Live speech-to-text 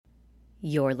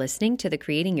You're listening to the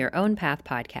Creating Your Own Path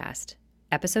podcast,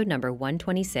 episode number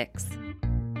 126.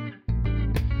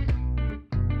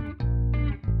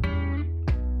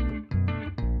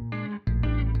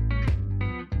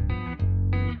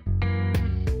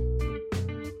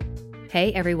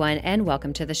 Hey everyone, and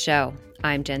welcome to the show.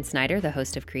 I'm Jen Snyder, the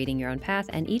host of Creating Your Own Path,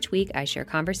 and each week I share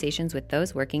conversations with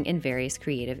those working in various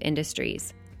creative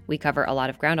industries. We cover a lot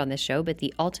of ground on this show, but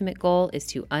the ultimate goal is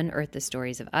to unearth the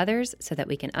stories of others so that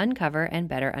we can uncover and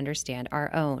better understand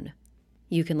our own.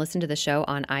 You can listen to the show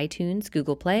on iTunes,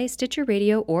 Google Play, Stitcher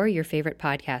Radio, or your favorite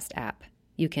podcast app.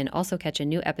 You can also catch a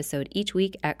new episode each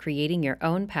week at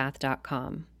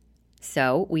creatingyourownpath.com.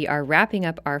 So, we are wrapping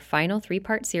up our final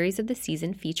 3-part series of the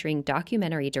season featuring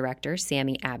documentary director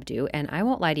Sami Abdu, and I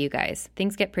won't lie to you guys,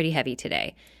 things get pretty heavy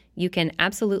today. You can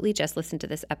absolutely just listen to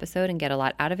this episode and get a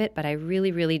lot out of it, but I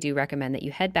really do recommend that you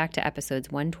head back to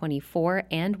episodes 124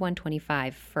 and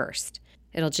 125 first.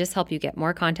 It'll just help you get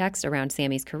more context around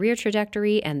Sami's career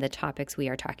trajectory and the topics we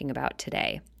are talking about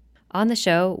today. On the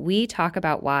show, we talk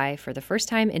about why, for the first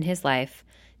time in his life,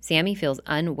 Sami feels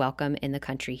unwelcome in the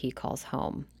country he calls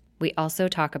home. We also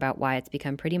talk about why it's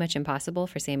become pretty much impossible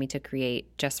for Sami to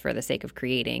create just for the sake of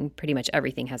creating. Pretty much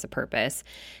everything has a purpose,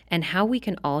 and how we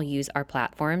can all use our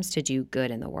platforms to do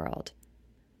good in the world.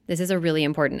 This is a really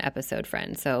important episode,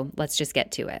 friends, so let's just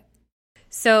get to it.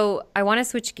 So I want to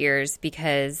switch gears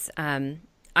because I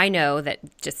know that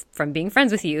just from being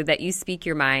friends with you that you speak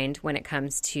your mind when it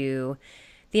comes to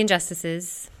the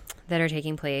injustices that are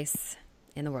taking place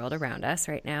in the world around us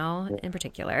right now in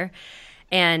particular.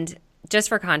 And just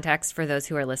for context, for those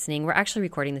who are listening, we're actually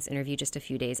recording this interview just a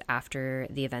few days after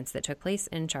the events that took place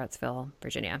in Charlottesville,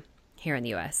 Virginia, here in the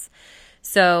U.S.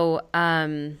 So,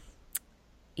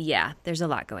 yeah, there's a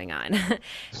lot going on.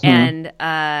 And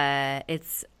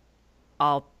it's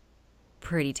all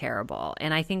pretty terrible.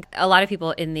 And I think a lot of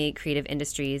people in the creative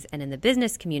industries and in the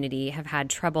business community have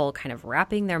had trouble kind of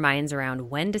wrapping their minds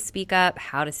around when to speak up,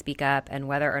 how to speak up, and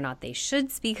whether or not they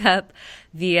should speak up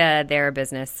via their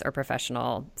business or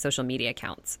professional social media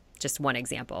accounts. Just one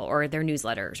example, or their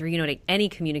newsletters, or, any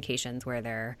communications where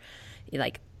they're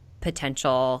like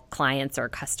potential clients or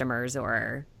customers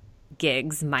or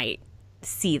gigs might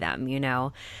see them,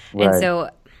 Right. And so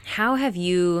how have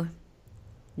you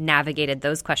navigated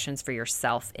those questions for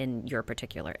yourself in your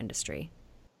particular industry?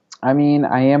 I mean,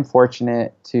 I am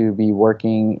fortunate to be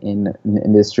working in an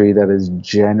industry that is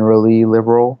generally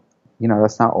liberal.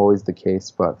 That's not always the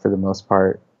case, but for the most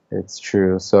part, it's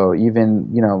true. So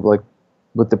even, like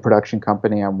with the production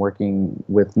company I'm working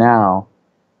with now,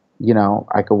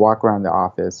 I could walk around the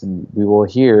office and we will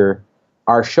hear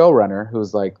our showrunner,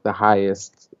 who's like the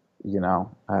highest,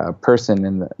 person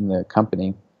in the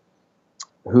company,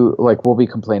 who will be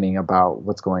complaining about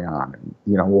what's going on, and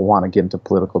we'll want to get into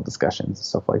political discussions and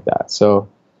stuff like that. So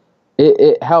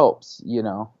it helps,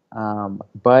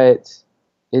 but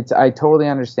I totally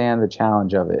understand the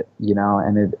challenge of it,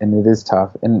 and it is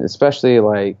tough, and especially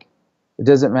it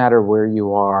doesn't matter where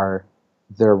you are,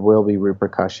 there will be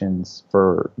repercussions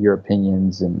for your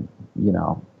opinions and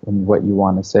and what you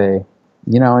want to say,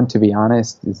 and to be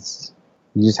honest, you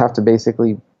just have to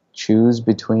basically choose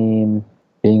between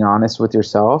being honest with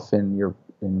yourself and your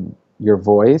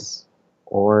voice,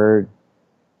 or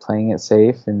playing it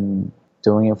safe and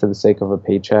doing it for the sake of a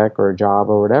paycheck or a job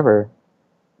or whatever.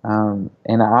 And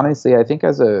honestly, I think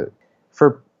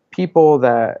for people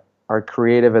that are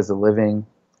creative as a living,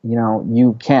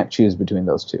 you can't choose between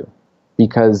those two,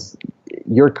 because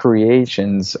your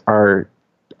creations are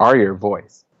your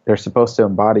voice. They're supposed to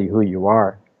embody who you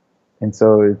are, and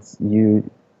so it's you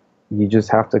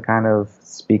just have to kind of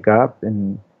speak up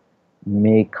and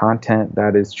make content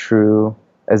that is true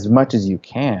as much as you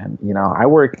can. I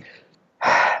work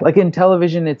in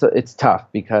television. It's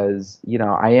tough because,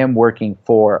 I am working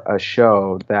for a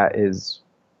show that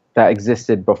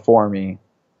existed before me,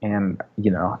 and,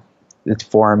 its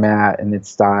format and its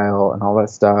style and all that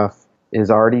stuff is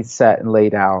already set and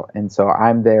laid out. And so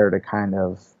I'm there to kind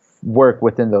of work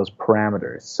within those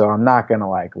parameters. So I'm not going to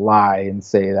lie and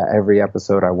say that every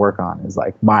episode I work on is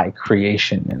my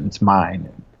creation and it's mine.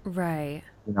 And, right.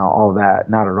 All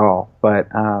that, not at all. But,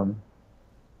 I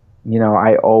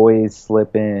always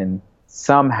slip in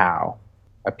somehow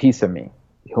a piece of me,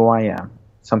 who I am,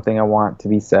 something I want to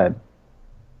be said,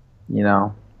 in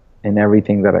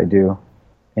everything that I do.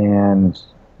 And,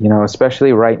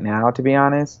 especially right now, to be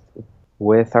honest,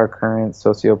 with our current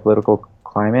socio-political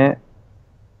climate,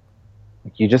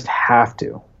 you just have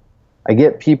to. I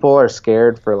get people are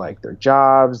scared for their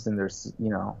jobs and their,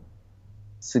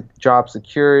 job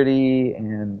security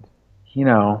and,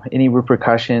 any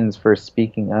repercussions for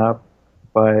speaking up.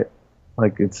 But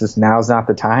like it's just now's not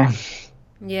the time.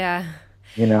 Yeah.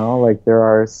 You know, like there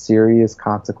are serious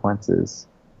consequences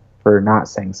for not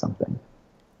saying something.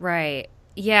 Right.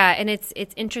 Yeah, and it's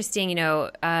interesting, you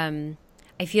know,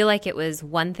 I feel like it was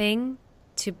one thing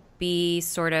to be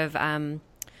sort of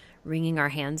wringing our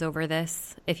hands over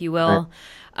this, if you will,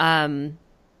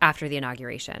 after the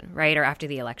inauguration, right? Or after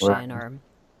the election, or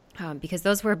because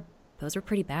those were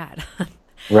pretty bad.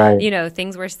 Right. You know,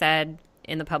 things were said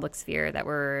in the public sphere that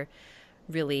were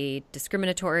really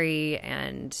discriminatory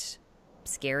and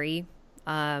scary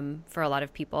for a lot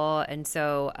of people. And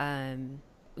so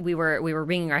we were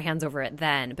wringing our hands over it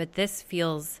then, but this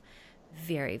feels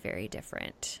very, very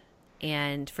different.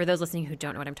 And for those listening who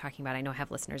don't know what I'm talking about, I know I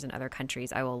have listeners in other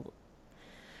countries. I will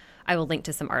link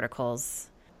to some articles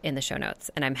in the show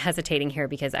notes. And I'm hesitating here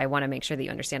because I want to make sure that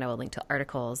you understand I will link to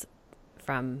articles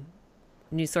from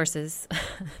news sources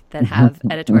that have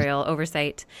editorial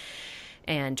oversight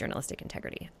and journalistic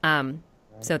integrity.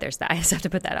 So there's that. I just have to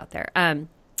put that out there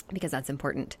because that's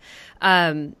important.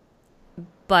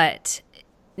 But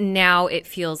now it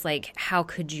feels like, how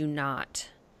could you not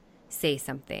say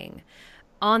something?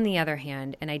 On the other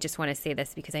hand, and I just want to say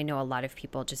this because I know a lot of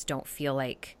people just don't feel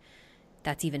like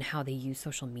that's even how they use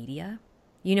social media.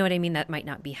 You know what I mean? That might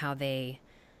not be how they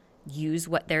use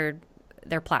what their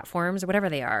platforms or whatever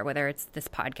they are, whether it's this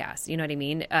podcast, you know what I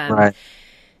mean? Right.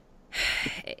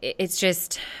 It's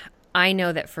just, I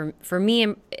know that for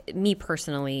me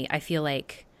personally, I feel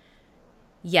like,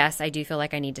 yes, I do feel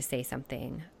like I need to say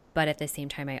something, but at the same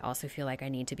time, I also feel like I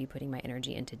need to be putting my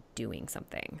energy into doing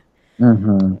something.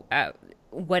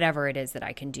 Whatever it is that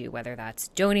I can do, whether that's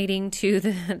donating to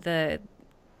the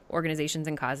organizations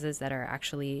and causes that are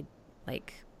actually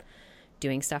like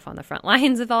doing stuff on the front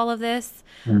lines of all of this,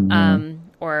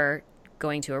 or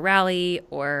going to a rally,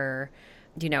 or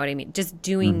do you know what I mean? Just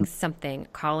doing something,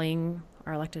 calling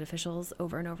our elected officials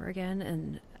over and over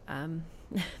again, and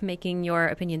making your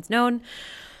opinions known,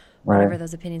 whatever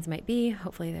those opinions might be.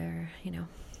 Hopefully they're, you know,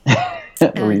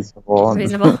 reasonable,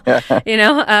 you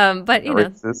know, but you know,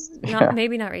 racist.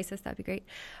 Maybe not racist. That'd be great.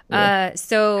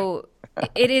 So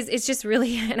it's just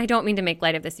really, and I don't mean to make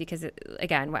light of this because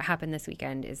again, what happened this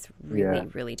weekend is really,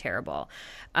 really terrible.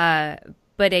 But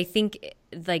I think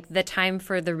like the time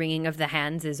for the wringing of the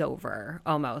hands is over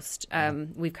almost.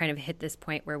 We've kind of hit this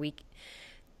point where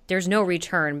there's no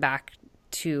return back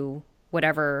to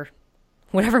whatever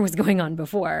was going on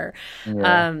before.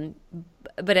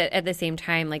 But at the same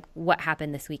time, like what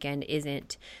happened this weekend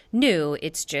isn't new.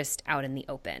 It's just out in the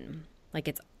open. Like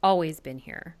it's always been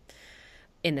here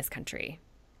in this country.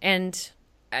 And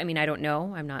I mean, I don't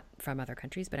know. I'm not from other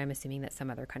countries, but I'm assuming that some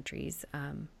other countries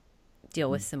deal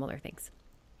with similar things.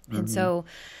 And so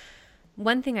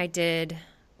one thing I did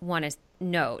want to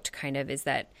note kind of is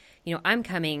that, you know, I'm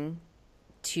coming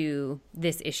to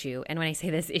this issue. And when I say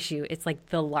this issue, it's like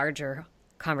the larger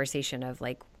conversation of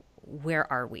like, where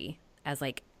are we as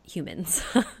like humans?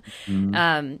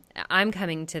 I'm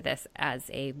coming to this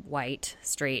as a white,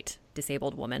 straight,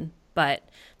 disabled woman. But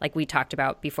like we talked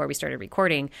about before we started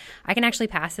recording, I can actually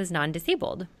pass as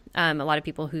non-disabled. A lot of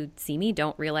people who see me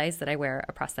don't realize that I wear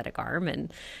a prosthetic arm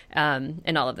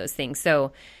and all of those things.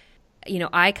 So, you know,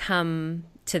 I come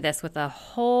to this with a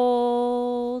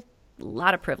whole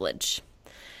lot of privilege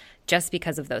just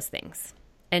because of those things.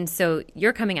 And so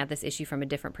you're coming at this issue from a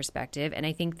different perspective. And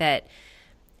I think that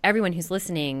everyone who's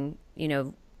listening, you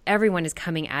know, everyone is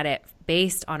coming at it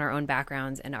based on our own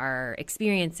backgrounds and our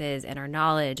experiences and our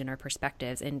knowledge and our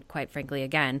perspectives. And quite frankly,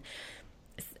 again,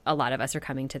 a lot of us are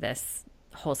coming to this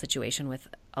whole situation with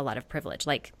a lot of privilege,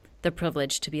 like the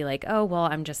privilege to be like, oh, well,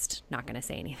 I'm just not going to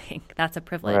say anything. That's a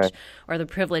privilege. Right. Or the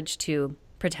privilege to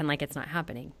pretend like it's not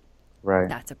happening. Right.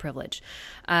 That's a privilege.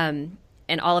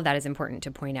 And all of that is important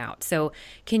to point out. So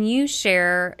can you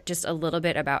share just a little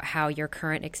bit about how your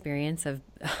current experience of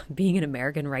being an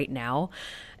American right now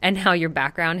and how your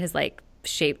background has like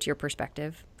shaped your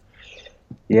perspective?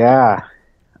 Yeah.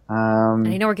 And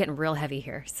I know we're getting real heavy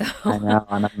here. So I know,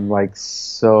 and I'm like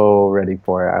so ready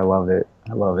for it. I love it.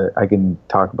 I love it. I can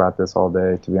talk about this all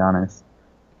day, to be honest.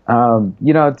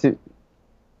 You know,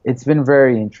 it's been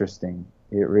very interesting.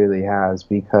 It really has,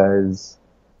 because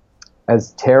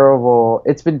as terrible,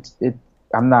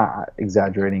 I'm not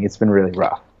exaggerating. It's been really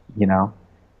rough, you know?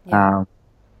 Yeah.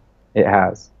 It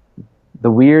has.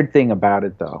 The weird thing about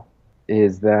it, though,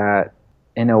 is that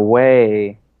in a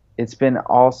way, it's been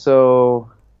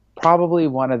also probably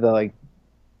one of the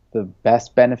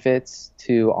best benefits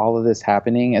to all of this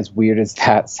happening, as weird as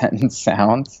that sentence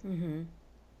sounds,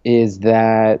 is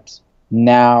that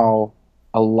now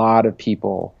a lot of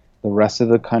people, the rest of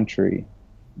the country,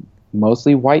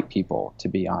 mostly white people, to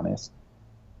be honest,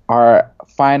 are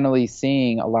finally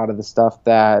seeing a lot of the stuff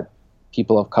that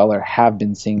people of color have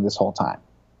been seeing this whole time.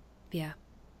 Yeah.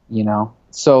 You know?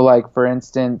 So like, for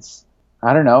instance,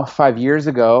 I don't know, 5 years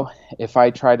ago, if I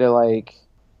try to like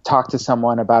talk to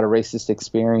someone about a racist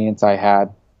experience I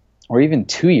had, or even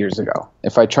 2 years ago,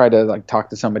 if I tried to like talk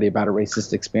to somebody about a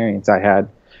racist experience I had,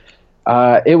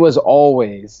 it was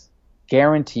always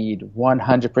guaranteed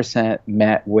 100%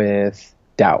 met with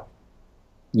doubt.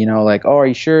 You know, like, oh, are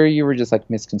you sure you were just like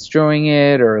misconstruing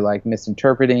it or like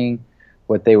misinterpreting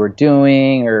what they were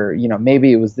doing? Or, you know,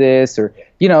 maybe it was this, or,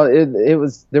 you know, there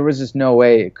was just no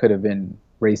way it could have been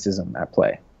racism at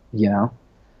play, you know?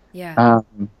 Yeah.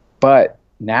 But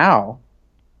now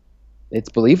it's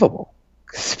believable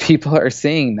because people are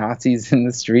seeing Nazis in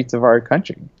the streets of our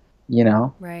country, you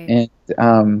know? Right.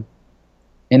 And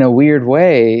in a weird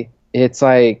way, it's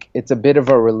like, it's a bit of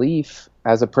a relief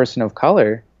as a person of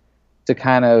color to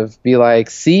kind of be like,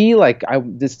 see, like,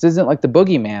 this isn't like the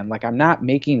boogeyman. Like, I'm not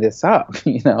making this up,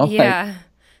 you know? Yeah.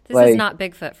 This is not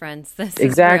Bigfoot, friends. This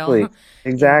exactly, is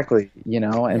real. exactly, you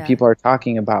know, and Yeah. people are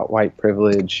talking about white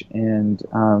privilege and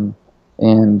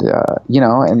you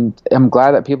know, and I'm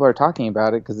glad that people are talking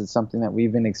about it because it's something that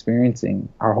we've been experiencing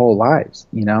our whole lives,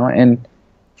 you know? And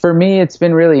for me, it's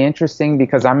been really interesting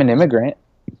because I'm an immigrant.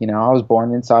 You know, I was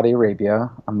born in Saudi Arabia.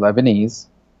 I'm Lebanese,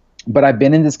 but I've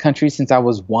been in this country since I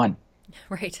was 1.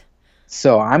 Right.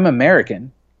 So I'm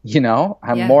American, you know,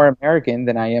 I'm Yeah. more American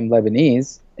than I am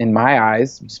Lebanese in my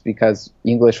eyes, just because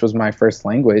English was my first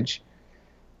language.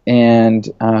 And,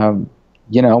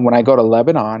 you know, when I go to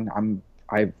Lebanon,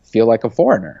 I feel like a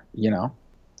foreigner, you know,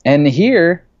 and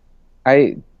here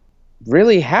I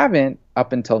really haven't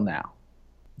up until now.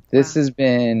 This Wow.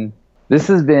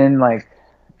 has been like,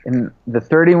 in the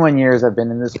 31 years I've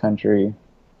been in this country,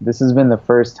 this has been the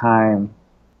first time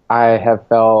I have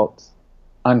felt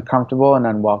uncomfortable and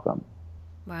unwelcome.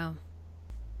 Wow.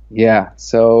 Yeah,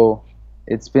 so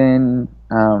it's been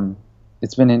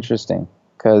interesting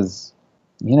because,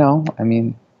 you know, I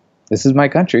mean, this is my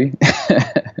country,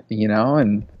 you know,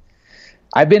 and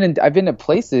I've been to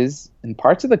places in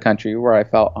parts of the country where I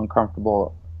felt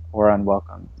uncomfortable or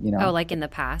unwelcome, you Oh, know. like in the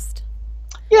past?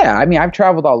 Yeah, I mean, I've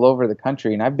traveled all over the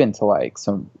country and I've been to like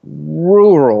some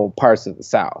rural parts of the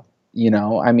South, you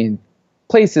know. I mean,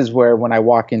 places where when I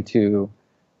walk into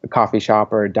a coffee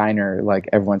shop or a diner, like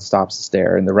everyone stops to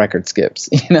stare and the record skips,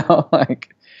 you know,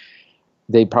 like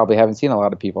they probably haven't seen a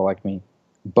lot of people like me.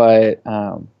 But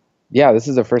yeah, this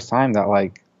is the first time that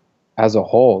like as a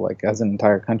whole, like as an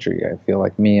entire country, I feel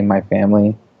like me and my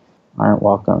family aren't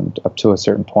welcomed up to a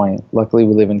certain point. Luckily,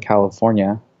 we live in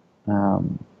California,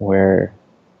 where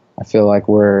I feel like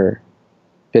we're a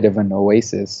bit of an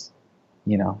oasis,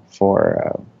 you know,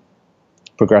 for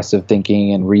progressive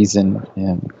thinking and reason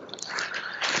and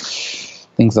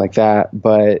things like that.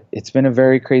 But it's been a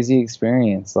very crazy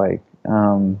experience. Like,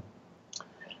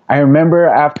 I remember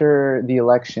after the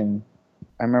election,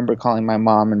 I remember calling my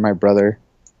mom and my brother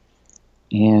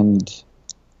and,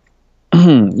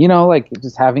 you know, like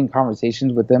just having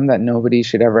conversations with them that nobody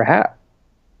should ever have,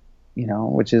 you know,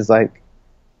 which is like,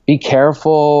 be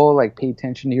careful, like pay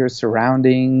attention to your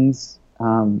surroundings,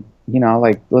 you know,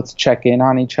 like let's check in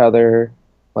on each other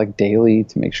like daily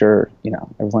to make sure, you know,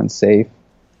 everyone's safe.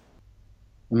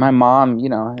 And my mom, you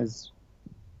know, has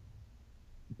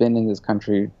been in this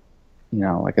country, you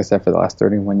know, like I said, for the last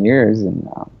 31 years. And,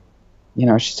 you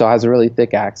know, she still has a really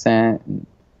thick accent. And,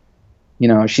 you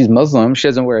know, she's Muslim. She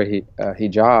doesn't wear a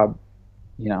hijab,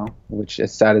 you know, which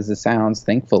as sad as it sounds,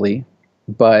 thankfully.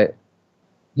 But,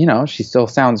 you know, she still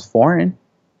sounds foreign.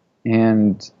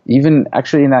 And even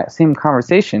actually in that same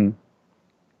conversation,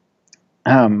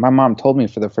 my mom told me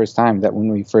for the first time that when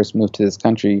we first moved to this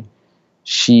country,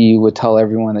 she would tell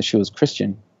everyone that she was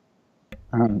Christian.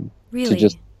 Really?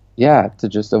 To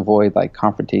just avoid like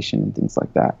confrontation and things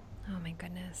like that. Oh my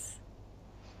goodness.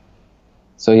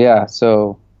 So yeah,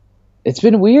 so it's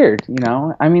been weird, you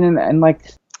know. I mean, and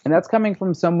that's coming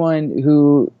from someone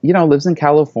who, you know, lives in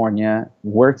California,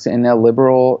 works in a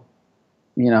liberal,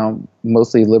 you know,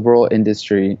 mostly liberal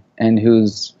industry, and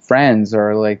whose friends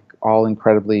are like all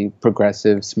incredibly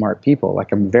progressive, smart people.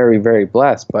 Like I'm very, very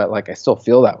blessed, but like I still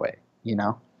feel that way, you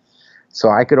know. So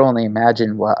I could only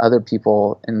imagine what other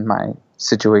people in my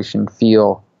situation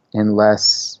feel in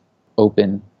less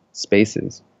open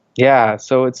spaces. Yeah,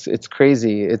 so it's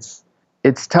crazy. It's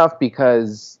tough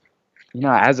because, you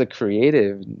know, as a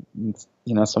creative,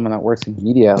 you know, someone that works in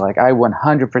media, like I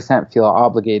 100% feel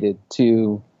obligated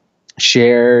to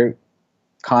share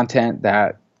content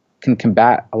that can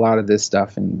combat a lot of this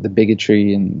stuff and the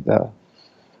bigotry and the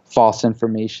false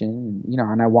information,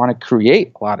 and I want to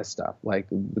create a lot of stuff. Like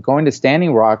going to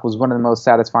Standing Rock was one of the most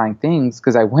satisfying things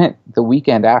because I went the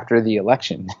weekend after the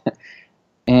election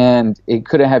and it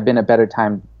couldn't have been a better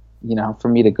time, for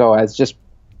me to go as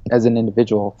an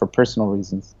individual for personal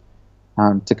reasons,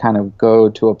 to kind of go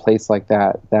to a place like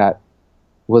that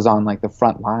was on like the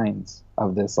front lines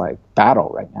of this like battle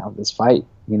right now, this fight,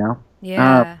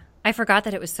 Yeah. I forgot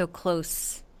that it was so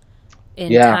close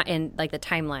in like the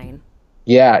timeline.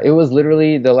 Yeah, it was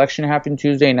literally, the election happened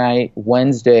Tuesday night.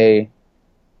 Wednesday,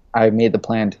 I made the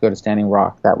plan to go to Standing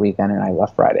Rock that weekend, and I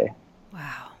left Friday.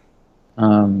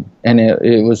 Wow. And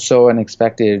it was so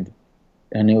unexpected,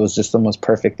 and it was just the most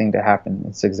perfect thing to happen.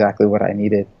 It's exactly what I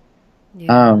needed.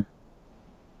 Yeah.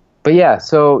 But yeah,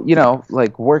 so,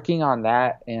 like working on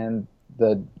that and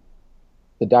the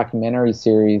documentary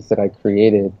series that I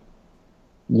created,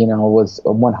 was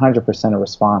 100% a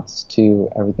response to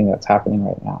everything that's happening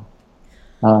right now.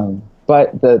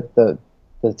 But the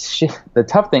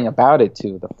tough thing about it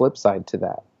too, the flip side to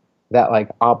that like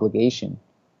obligation,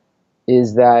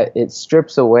 is that it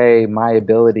strips away my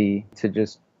ability to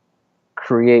just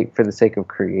create for the sake of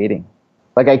creating.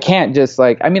 Like I can't just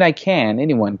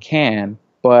anyone can,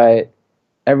 but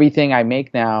everything I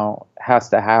make now has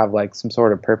to have like some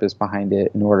sort of purpose behind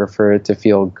it in order for it to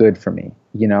feel good for me,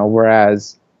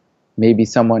 whereas maybe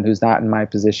someone who's not in my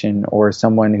position or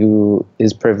someone who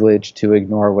is privileged to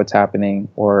ignore what's happening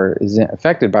or isn't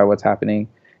affected by what's happening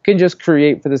can just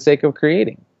create for the sake of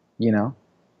creating,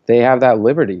 They have that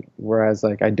liberty, whereas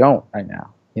like I don't right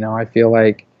now. I feel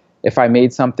like if I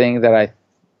made something that I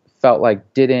felt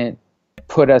like didn't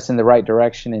put us in the right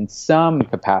direction in some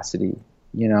capacity,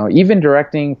 even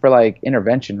directing for like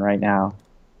intervention right now,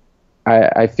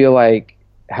 I feel like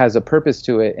has a purpose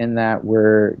to it in that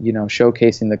we're,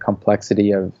 showcasing the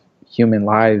complexity of human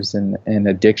lives and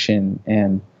addiction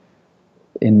and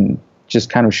in just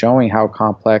kind of showing how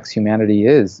complex humanity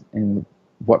is and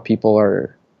what people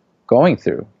are going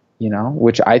through,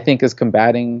 which I think is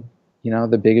combating,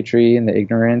 the bigotry and the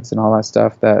ignorance and all that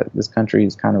stuff that this country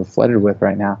is kind of flooded with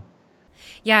right now.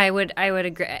 Yeah, I would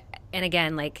agree. And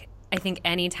again, like, I think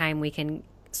anytime we can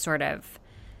sort of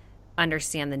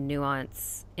understand the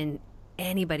nuance in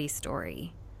anybody's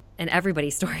story and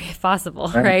everybody's story if possible,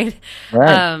 right?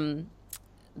 The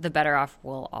better off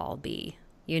we'll all be,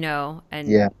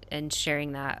 and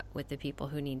sharing that with the people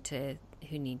who need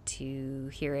to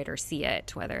hear it or see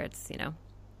it, whether it's,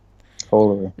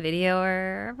 totally video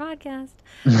or podcast.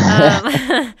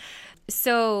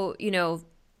 So,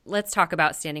 let's talk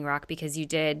about Standing Rock, because you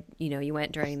did, you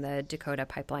went during the Dakota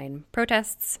pipeline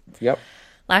protests. Yep.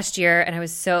 Last year, and I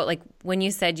was so, like, when you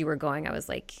said you were going, I was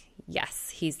like,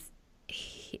 yes,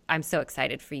 I'm so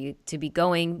excited for you to be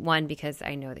going, one, because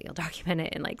I know that you'll document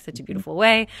it in, like, such a beautiful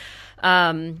way,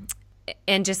 and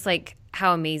just, like,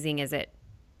 how amazing is it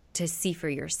to see for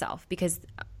yourself, because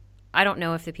I don't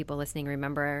know if the people listening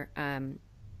remember,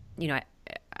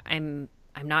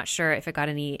 I'm not sure if it got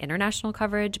any international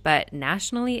coverage, but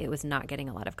nationally it was not getting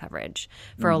a lot of coverage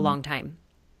for a long time.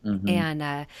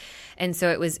 And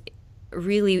so it was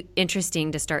really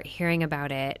interesting to start hearing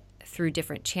about it through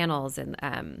different channels and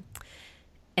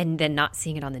then not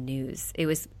seeing it on the news. It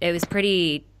was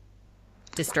pretty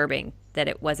disturbing that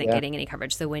it wasn't getting any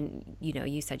coverage. So when,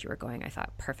 you said you were going, I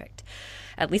thought, perfect.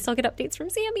 At least I'll get updates from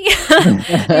Sammy,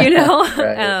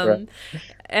 Right.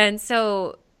 And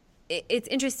so it's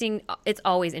interesting. It's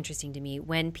always interesting to me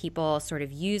when people sort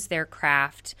of use their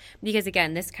craft, because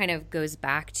again, this kind of goes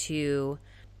back to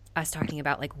us talking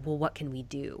about like, well, what can we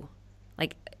do?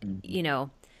 Like,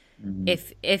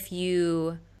 if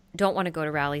you don't want to go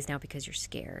to rallies now because you're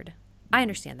scared, I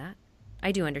understand that.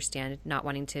 I do understand not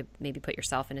wanting to maybe put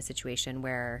yourself in a situation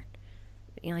where,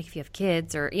 like if you have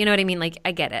kids or, you know what I mean? Like,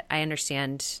 I get it. I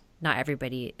understand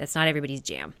that's not everybody's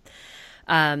jam.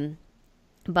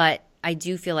 But I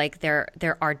do feel like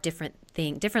there are different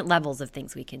levels of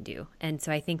things we can do. And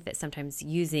so I think that sometimes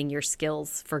using your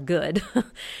skills for good,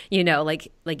 like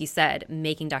you said,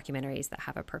 making documentaries that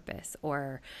have a purpose,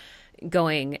 or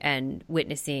going and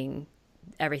witnessing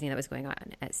everything that was going on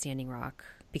at Standing Rock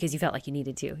because you felt like you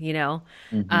needed to,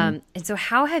 And so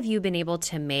how have you been able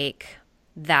to make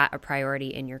that a priority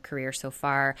in your career so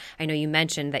far? I know you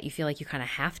mentioned that you feel like you kind of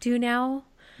have to now.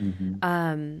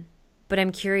 But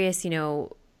I'm curious,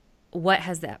 what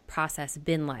has that process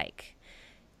been like?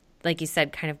 Like you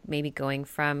said, kind of maybe going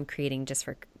from creating just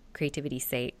for creativity's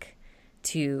sake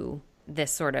to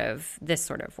this sort of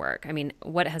work. I mean,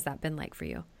 what has that been like for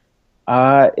you?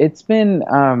 It's been,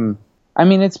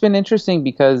 it's been interesting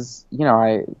because,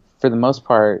 I, for the most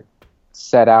part,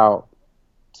 set out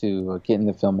to get in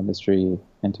the film industry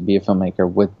and to be a filmmaker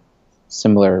with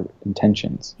similar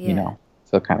intentions, you know,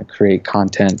 to kind of create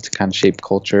content, to kind of shape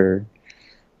culture,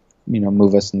 you know,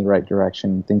 move us in the right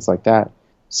direction, things like that.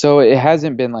 So it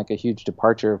hasn't been like a huge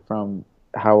departure from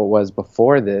how it was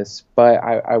before this, but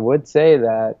I would say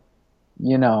that,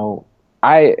 you know,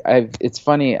 it's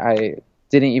funny, I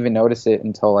didn't even notice it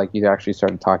until like you actually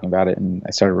started talking about it and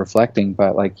I started reflecting,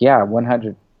 but like, yeah,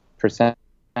 100%,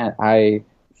 I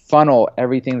funnel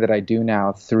everything that I do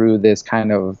now through this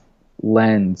kind of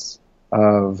lens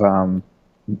of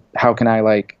how can I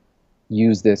like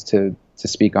use this to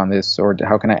speak on this, or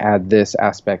how can I add this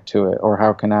aspect to it, or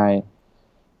how can I,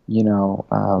 you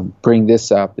know, bring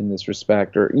this up in this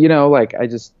respect, or, you know, like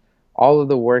all of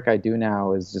the work I do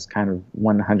now is just kind of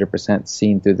 100%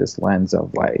 seen through this lens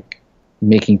of like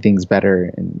making things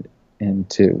better and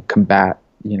to combat,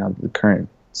 you know, the current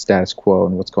status quo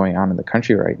and what's going on in the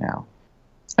country right now.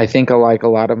 I think like a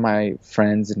lot of my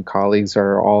friends and colleagues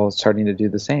are all starting to do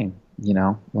the same, you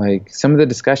know, like some of the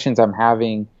discussions I'm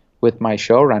having with my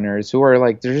showrunners who are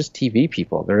like, they're just TV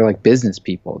people. They're like business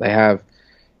people. They have,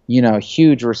 you know,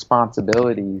 huge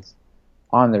responsibilities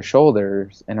on their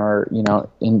shoulders and are, you know,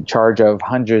 in charge of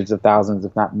hundreds of thousands,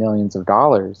 if not millions of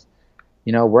dollars.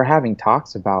 You know, we're having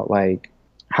talks about like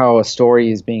how a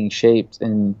story is being shaped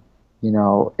and, you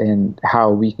know, and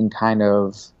how we can kind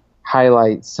of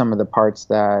highlight some of the parts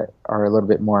that are a little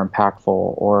bit more impactful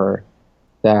or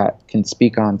that can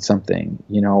speak on something,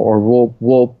 you know, or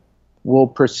we'll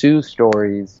pursue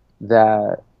stories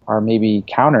that are maybe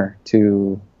counter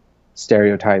to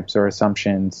stereotypes or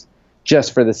assumptions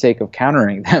just for the sake of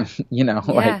countering them, you know,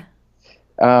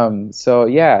 so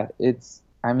yeah,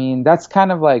 I mean, that's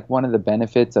kind of like one of the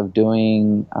benefits of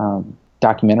doing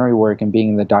documentary work and being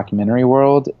in the documentary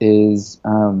world is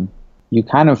you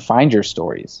kind of find your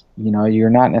stories, you know, you're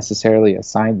not necessarily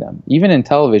assigned them. Even in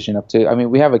television I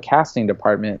mean, we have a casting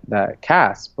department that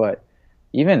casts, but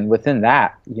even within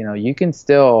that, you know, you can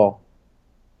still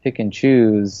pick and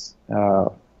choose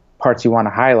parts you want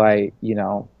to highlight, you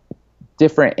know,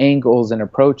 different angles and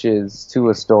approaches to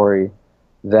a story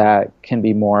that can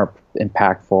be more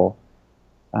impactful.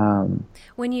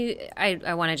 When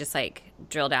I want to just like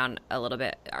drill down a little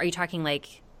bit. Are you talking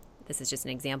like, this is just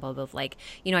an example of like,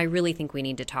 you know, I really think we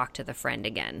need to talk to the friend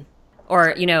again,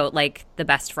 or, you know, like the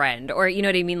best friend, or, you know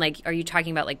what I mean? Like, are you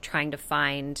talking about like trying to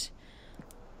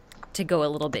go a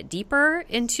little bit deeper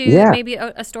into maybe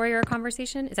a story or a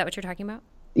conversation? Is that what you're talking about?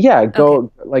 Yeah,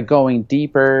 going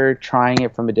deeper, trying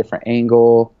it from a different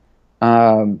angle,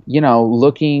 you know,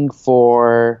 looking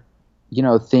for, you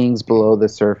know, things below the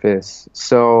surface.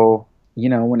 So, you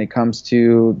know, when it comes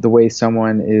to the way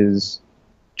someone is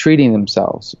treating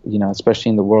themselves, you know, especially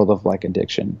in the world of like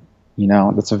addiction, you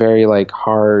know, that's a very like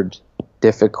hard,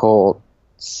 difficult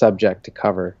subject to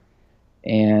cover.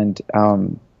 And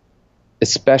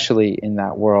especially in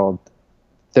that world,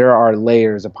 there are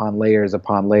layers upon layers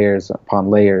upon layers upon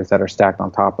layers that are stacked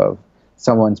on top of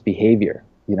someone's behavior,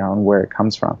 you know, and where it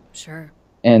comes from. Sure.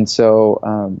 And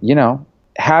so, you know,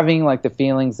 having like the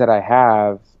feelings that I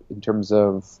have in terms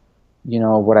of, you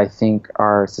know, what I think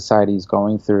our society is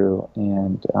going through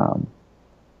and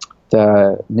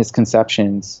the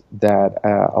misconceptions that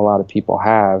a lot of people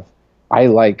have, I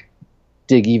like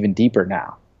dig even deeper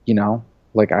now, you know,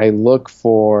 like I look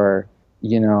for,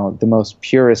 you know, the most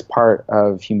purest part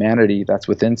of humanity that's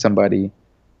within somebody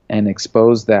and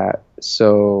expose that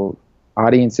so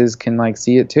audiences can like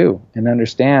see it too and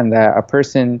understand that a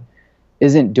person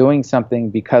isn't doing something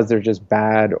because they're just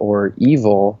bad or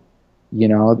evil, you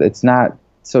know, it's not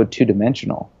so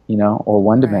two-dimensional, you know, or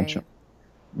one-dimensional.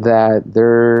 Right. That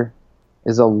there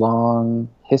is a long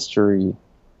history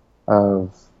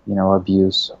of, you know,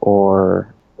 abuse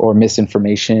or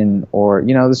misinformation or,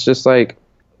 you know, it's just like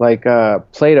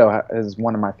Plato is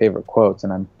one of my favorite quotes,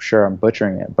 and I'm sure I'm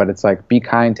butchering it, but it's like, be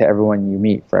kind to everyone you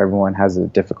meet, for everyone has a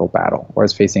difficult battle or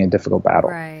is facing a difficult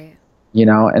battle. Right. You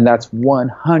know, and that's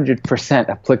 100%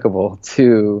 applicable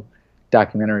to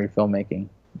documentary filmmaking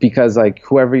because like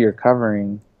whoever you're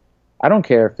covering, I don't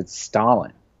care if it's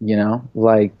Stalin, you know,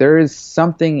 like there is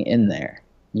something in there,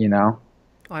 you know.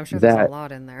 Oh, I'm sure there's a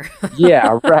lot in there.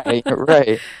 Yeah,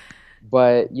 right.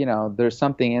 But, you know, there's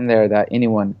something in there that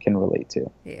anyone can relate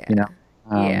to, you know?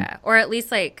 Yeah. Or at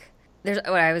least like what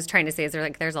I was trying to say is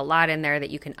there's a lot in there that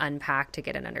you can unpack to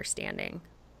get an understanding.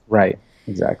 Right.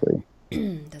 Exactly.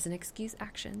 Doesn't excuse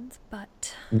actions,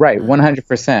 but... Right.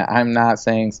 100%. I'm not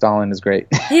saying Stalin is great.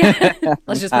 Yeah.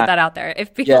 Let's just put that out there.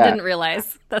 If people didn't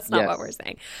realize, that's not what we're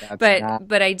saying.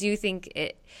 But I do think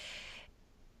it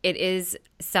is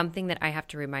something that I have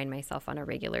to remind myself on a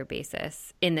regular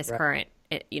basis in this current,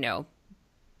 you know,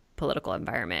 political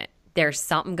environment. There's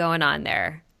something going on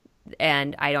there.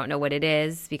 And I don't know what it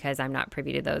is because I'm not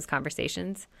privy to those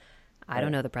conversations. I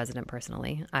don't know the president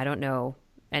personally. I don't know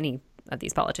any of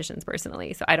these politicians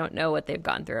personally. So I don't know what they've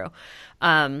gone through.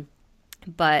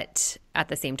 But at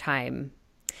the same time,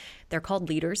 they're called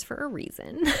leaders for a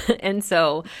reason. And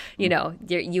so, you know,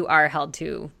 you are held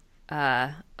to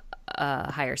a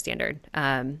higher standard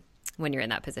when you're in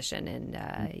that position.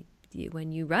 And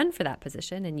when you run for that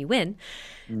position and you win,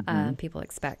 people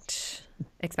expect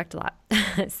a lot.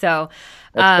 So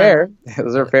that's fair.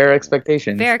 Those are fair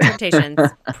expectations. Fair expectations.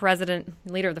 President,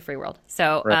 leader of the free world.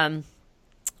 So right.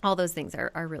 All those things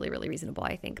are really, really reasonable,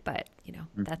 I think. But, you know,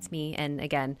 that's me. And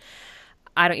again,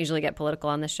 I don't usually get political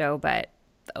on the show, but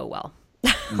oh well.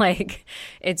 Like,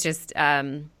 it's just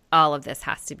all of this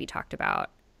has to be talked about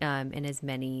in as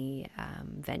many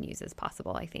venues as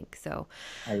possible, I think. So,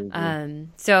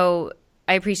 so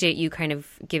I appreciate you kind of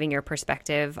giving your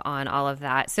perspective on all of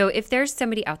that. So if there's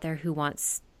somebody out there who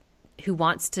wants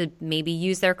to maybe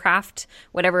use their craft,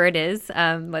 whatever it is,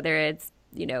 whether it's,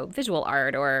 you know, visual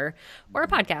art or a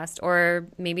podcast, or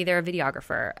maybe they're a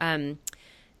videographer,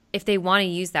 if they want to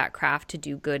use that craft to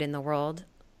do good in the world,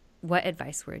 what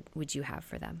advice would you have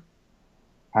for them?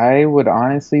 I would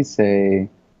honestly say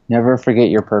never forget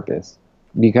your purpose,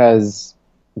 because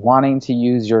wanting to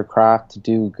use your craft to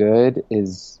do good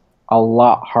is a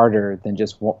lot harder than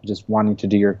just wanting to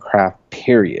do your craft,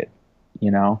 period,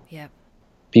 you know? Yeah.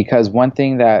 Because one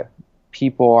thing that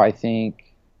people, I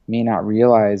think, may not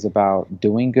realize about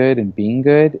doing good and being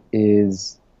good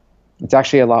is it's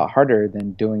actually a lot harder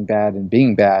than doing bad and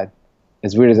being bad,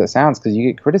 as weird as it sounds, because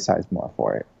you get criticized more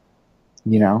for it,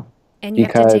 you know? And you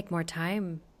have to take more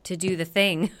time to do the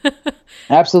thing.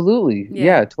 Absolutely.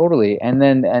 Yeah, totally. And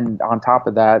on top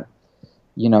of that,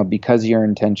 you know, because your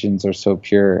intentions are so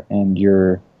pure and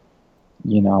you're,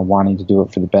 you know, wanting to do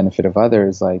it for the benefit of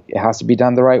others, like, it has to be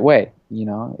done the right way. You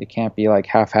know, it can't be like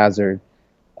haphazard.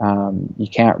 You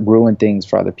can't ruin things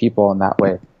for other people in that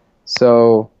way.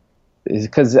 So,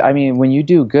 because, I mean, when you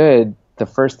do good, the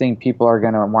first thing people are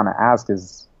going to want to ask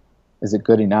is it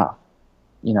good enough?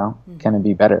 You know, can it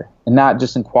be better? And not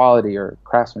just in quality or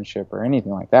craftsmanship or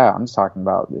anything like that. I'm just talking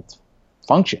about its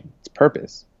function, its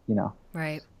purpose, you know?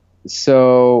 Right.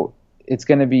 So it's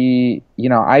going to be, you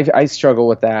know, I struggle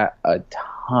with that a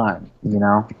ton, you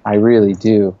know, I really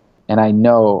do. And I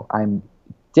know I'm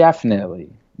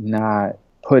definitely not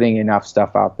putting enough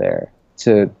stuff out there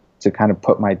to kind of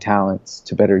put my talents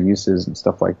to better uses and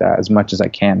stuff like that as much as I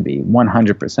can be,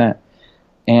 100%.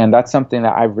 And that's something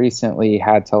that I've recently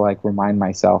had to like remind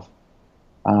myself,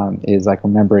 is like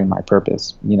remembering my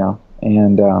purpose, you know?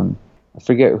 And I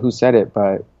forget who said it,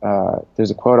 but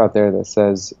there's a quote out there that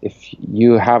says, if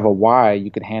you have a why, you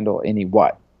can handle any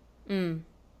what, you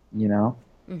know?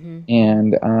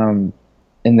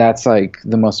 And that's like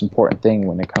the most important thing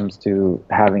when it comes to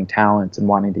having talents and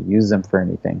wanting to use them for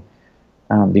anything.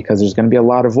 Because there's going to be a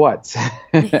lot of whats.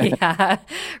 Yeah,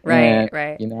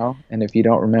 right. You know, and if you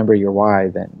don't remember your why,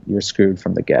 then you're screwed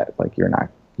from the get. Like, you're not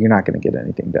going to get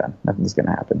anything done. Nothing's going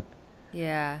to happen.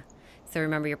 Yeah. So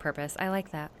remember your purpose. I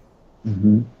like that.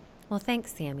 Well,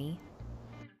 thanks, Sammy.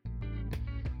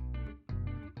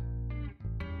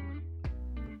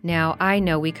 Now, I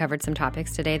know we covered some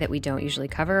topics today that we don't usually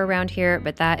cover around here,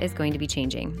 but that is going to be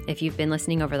changing. If you've been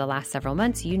listening over the last several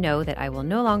months, you know that I will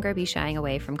no longer be shying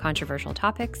away from controversial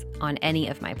topics on any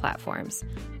of my platforms.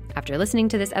 After listening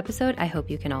to this episode, I hope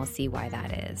you can all see why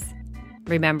that is.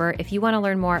 Remember, if you want to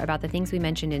learn more about the things we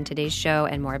mentioned in today's show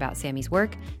and more about Sammy's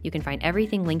work, you can find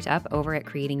everything linked up over at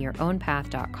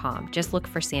creatingyourownpath.com. Just look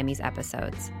for Sammy's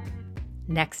episodes.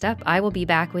 Next up, I will be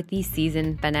back with the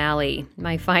season finale,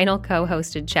 my final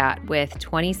co-hosted chat with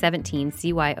 2017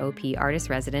 CYOP artist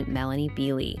resident Melanie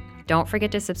Bealey. Don't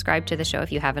forget to subscribe to the show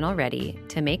if you haven't already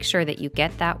to make sure that you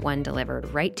get that one delivered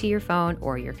right to your phone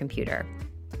or your computer.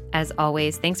 As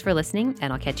always, thanks for listening,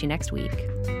 and I'll catch you next week.